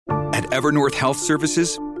At Evernorth Health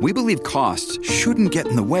Services, we believe costs shouldn't get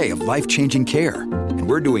in the way of life-changing care, and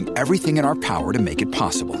we're doing everything in our power to make it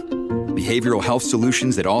possible. Behavioral health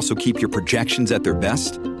solutions that also keep your projections at their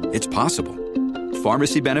best? It's possible.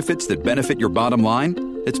 Pharmacy benefits that benefit your bottom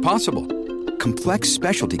line? It's possible. Complex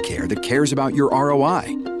specialty care that cares about your ROI?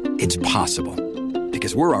 It's possible.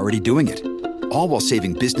 Because we're already doing it. All while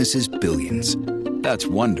saving businesses billions. That's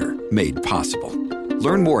Wonder made possible.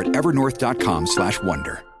 Learn more at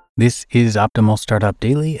evernorth.com/wonder. This is Optimal Startup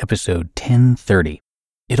Daily, episode 1030.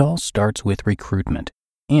 It all starts with recruitment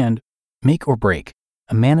and Make or Break,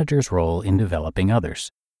 a manager's role in developing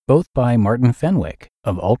others, both by Martin Fenwick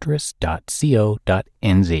of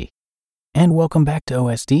altruist.co.nz. And welcome back to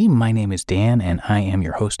OSD. My name is Dan, and I am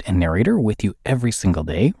your host and narrator with you every single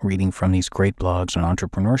day, reading from these great blogs on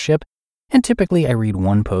entrepreneurship. And typically I read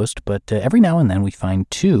one post, but every now and then we find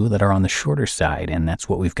two that are on the shorter side, and that's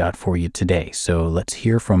what we've got for you today. So let's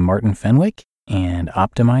hear from Martin Fenwick and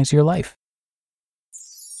optimize your life.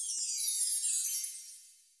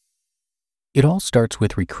 It all starts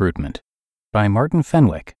with recruitment by Martin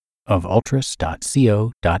Fenwick of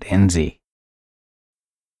altruist.co.nz.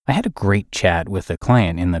 I had a great chat with a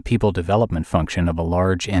client in the people development function of a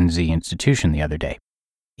large NZ institution the other day.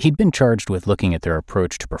 He'd been charged with looking at their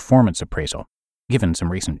approach to performance appraisal. Given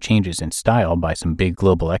some recent changes in style by some big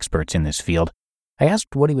global experts in this field, I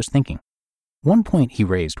asked what he was thinking. One point he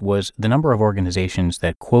raised was the number of organizations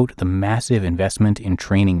that quote the massive investment in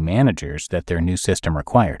training managers that their new system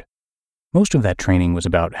required. Most of that training was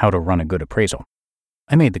about how to run a good appraisal.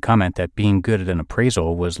 I made the comment that being good at an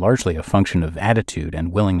appraisal was largely a function of attitude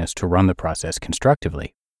and willingness to run the process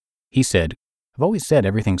constructively. He said, "I've always said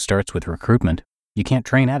everything starts with recruitment. You can't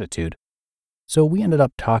train attitude." So we ended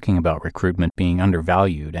up talking about recruitment being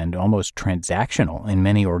undervalued and almost transactional in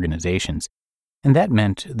many organizations, and that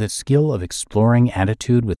meant the skill of exploring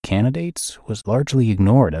attitude with candidates was largely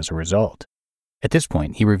ignored as a result. At this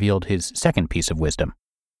point, he revealed his second piece of wisdom.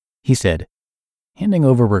 He said, "Handing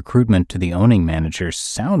over recruitment to the owning manager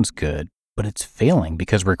sounds good, but it's failing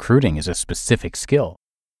because recruiting is a specific skill."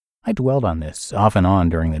 I dwelled on this off and on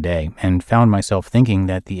during the day and found myself thinking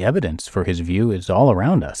that the evidence for his view is all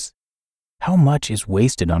around us. How much is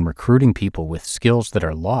wasted on recruiting people with skills that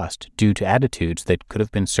are lost due to attitudes that could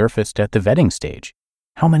have been surfaced at the vetting stage?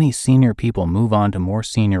 How many senior people move on to more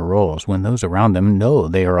senior roles when those around them know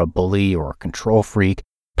they are a bully or a control freak,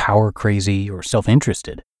 power crazy, or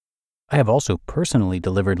self-interested? I have also personally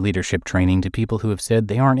delivered leadership training to people who have said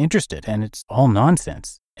they aren't interested and it's all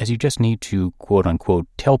nonsense, as you just need to, quote unquote,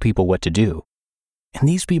 tell people what to do. And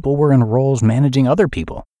these people were in roles managing other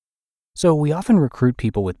people. So we often recruit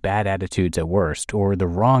people with bad attitudes at worst, or the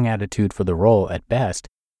wrong attitude for the role at best,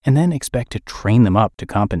 and then expect to train them up to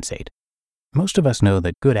compensate. Most of us know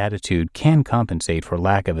that good attitude can compensate for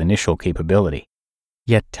lack of initial capability.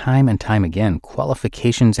 Yet time and time again,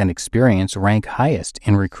 qualifications and experience rank highest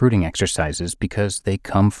in recruiting exercises because they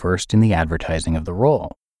come first in the advertising of the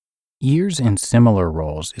role. Years in similar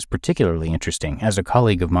roles is particularly interesting, as a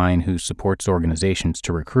colleague of mine who supports organizations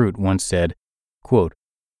to recruit once said, quote,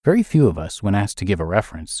 "Very few of us, when asked to give a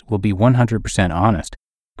reference, will be 100% honest,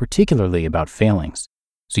 particularly about failings.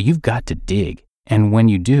 So you've got to dig, and when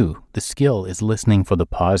you do, the skill is listening for the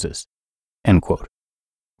pauses." End quote.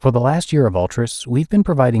 For the last year of Altruist, we've been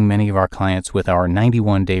providing many of our clients with our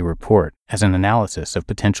 91-day report as an analysis of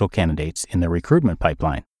potential candidates in the recruitment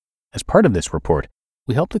pipeline. As part of this report,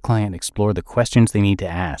 we help the client explore the questions they need to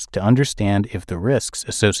ask to understand if the risks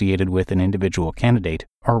associated with an individual candidate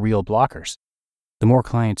are real blockers. The more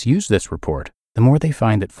clients use this report, the more they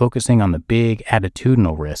find that focusing on the big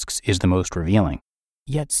attitudinal risks is the most revealing.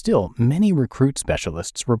 Yet still, many recruit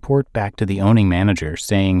specialists report back to the owning manager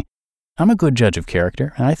saying, "I'm a good judge of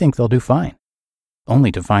character, and I think they'll do fine,"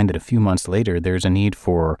 only to find that a few months later there's a need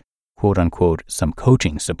for, quote unquote, some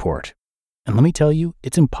coaching support. And let me tell you,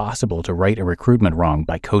 it's impossible to right a recruitment wrong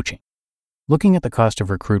by coaching. Looking at the cost of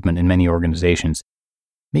recruitment in many organizations,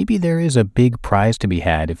 maybe there is a big prize to be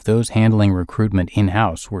had if those handling recruitment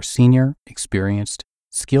in-house were senior, experienced,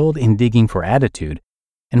 skilled in digging for attitude,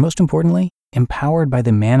 and most importantly, empowered by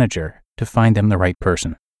the manager to find them the right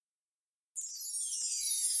person.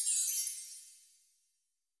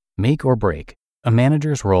 Make or Break, a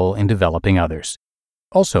manager's role in developing others.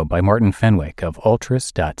 Also by Martin Fenwick of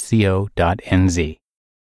altruist.co.nz.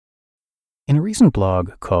 In a recent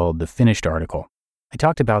blog called The Finished Article, I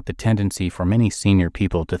talked about the tendency for many senior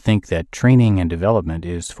people to think that training and development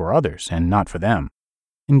is for others and not for them.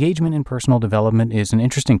 Engagement in personal development is an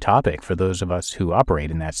interesting topic for those of us who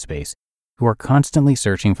operate in that space, who are constantly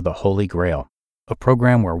searching for the Holy Grail, a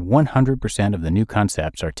program where 100% of the new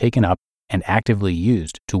concepts are taken up and actively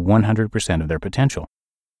used to 100% of their potential.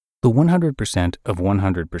 The 100% of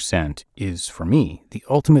 100% is, for me, the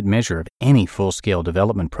ultimate measure of any full-scale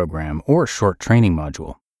development program or short training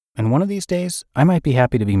module, and one of these days, I might be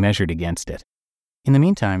happy to be measured against it. In the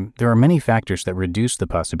meantime, there are many factors that reduce the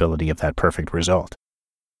possibility of that perfect result.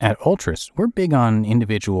 At Ultras, we're big on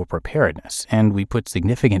individual preparedness, and we put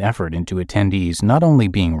significant effort into attendees not only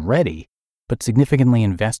being ready, but significantly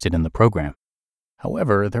invested in the program.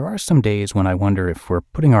 However, there are some days when I wonder if we're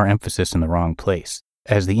putting our emphasis in the wrong place,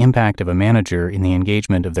 as the impact of a manager in the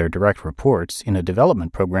engagement of their direct reports in a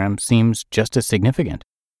development program seems just as significant.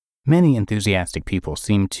 Many enthusiastic people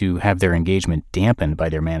seem to have their engagement dampened by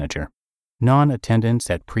their manager. Non-attendance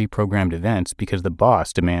at pre-programmed events because the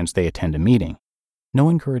boss demands they attend a meeting. No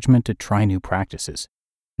encouragement to try new practices.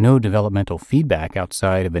 No developmental feedback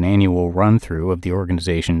outside of an annual run-through of the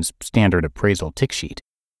organization's standard appraisal tick sheet.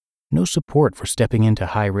 No support for stepping into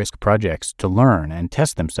high-risk projects to learn and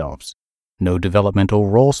test themselves. No developmental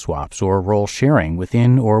role swaps or role sharing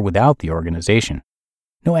within or without the organization.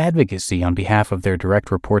 No advocacy on behalf of their direct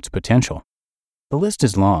report's potential. The list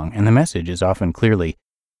is long, and the message is often clearly,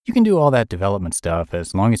 you can do all that development stuff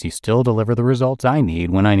as long as you still deliver the results I need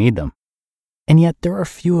when I need them. And yet there are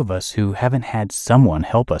few of us who haven't had someone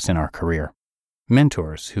help us in our career.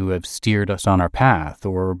 Mentors who have steered us on our path,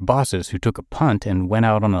 or bosses who took a punt and went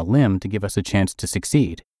out on a limb to give us a chance to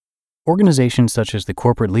succeed. Organizations such as the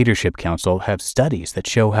Corporate Leadership Council have studies that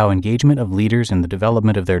show how engagement of leaders in the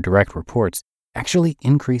development of their direct reports actually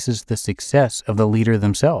increases the success of the leader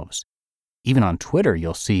themselves. Even on Twitter,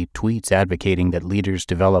 you'll see tweets advocating that leaders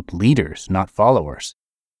develop leaders, not followers,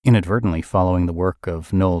 inadvertently following the work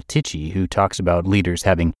of Noel Tichy, who talks about leaders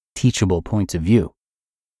having teachable points of view.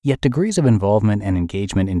 Yet degrees of involvement and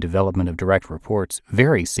engagement in development of direct reports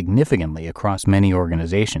vary significantly across many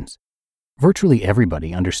organizations. Virtually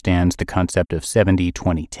everybody understands the concept of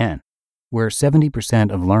 70-20-10, where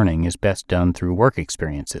 70% of learning is best done through work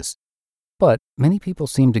experiences. But many people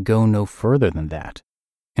seem to go no further than that.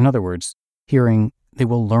 In other words, hearing they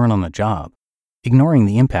will learn on the job, ignoring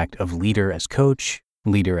the impact of leader as coach,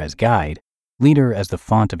 leader as guide, leader as the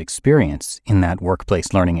font of experience in that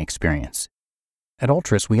workplace learning experience. At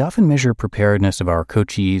Ultras, we often measure preparedness of our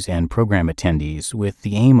coachees and program attendees with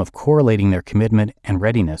the aim of correlating their commitment and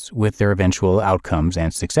readiness with their eventual outcomes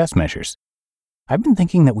and success measures. I've been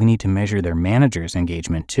thinking that we need to measure their managers'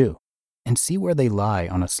 engagement too, and see where they lie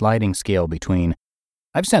on a sliding scale between,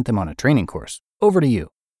 I've sent them on a training course, over to you,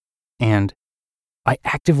 and I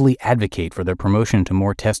actively advocate for their promotion to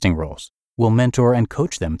more testing roles, will mentor and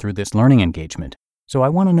coach them through this learning engagement. So I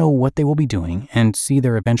want to know what they will be doing and see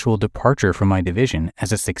their eventual departure from my division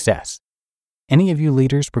as a success. Any of you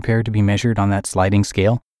leaders prepared to be measured on that sliding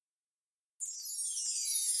scale?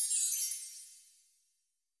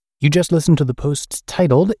 You just listened to the posts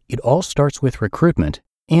titled, It All Starts with Recruitment,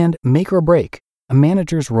 and Make or Break, A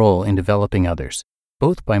Manager's Role in Developing Others,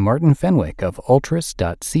 both by Martin Fenwick of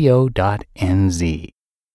ultras.co.nz.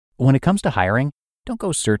 When it comes to hiring, don't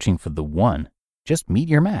go searching for the one. Just meet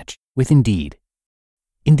your match with Indeed.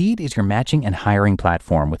 Indeed is your matching and hiring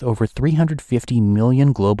platform with over 350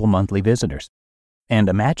 million global monthly visitors, and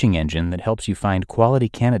a matching engine that helps you find quality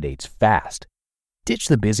candidates fast. Ditch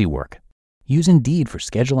the busy work. Use Indeed for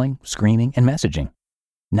scheduling, screening, and messaging.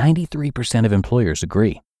 93% of employers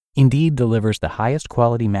agree. Indeed delivers the highest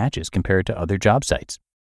quality matches compared to other job sites.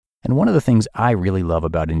 And one of the things I really love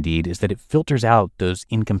about Indeed is that it filters out those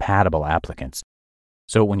incompatible applicants.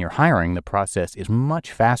 So when you're hiring, the process is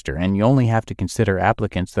much faster and you only have to consider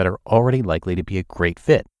applicants that are already likely to be a great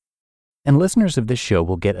fit. And listeners of this show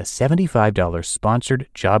will get a $75 sponsored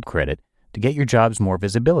job credit to get your jobs more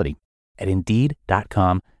visibility at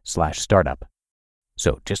Indeed.com/startup.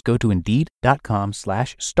 So just go to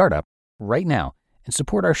Indeed.com/startup right now and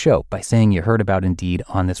support our show by saying you heard about Indeed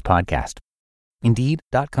on this podcast.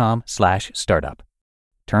 Indeed.com/startup.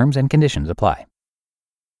 Terms and conditions apply.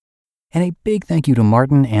 And a big thank you to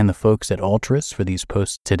Martin and the folks at Ultras for these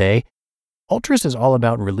posts today. Ultras is all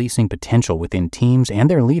about releasing potential within teams and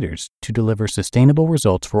their leaders to deliver sustainable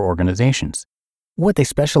results for organizations. What they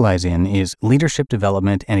specialize in is leadership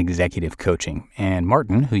development and executive coaching. And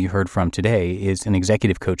Martin, who you heard from today, is an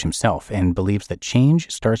executive coach himself and believes that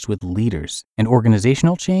change starts with leaders, and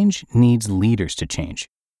organizational change needs leaders to change.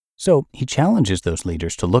 So he challenges those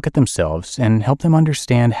leaders to look at themselves and help them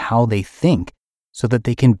understand how they think so that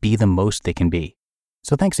they can be the most they can be.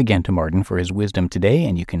 So thanks again to Martin for his wisdom today,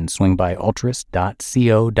 and you can swing by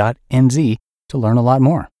ultras.co.nz to learn a lot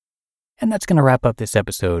more. And that's going to wrap up this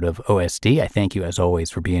episode of OSD. I thank you as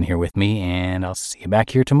always for being here with me, and I'll see you back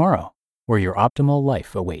here tomorrow, where your optimal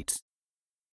life awaits.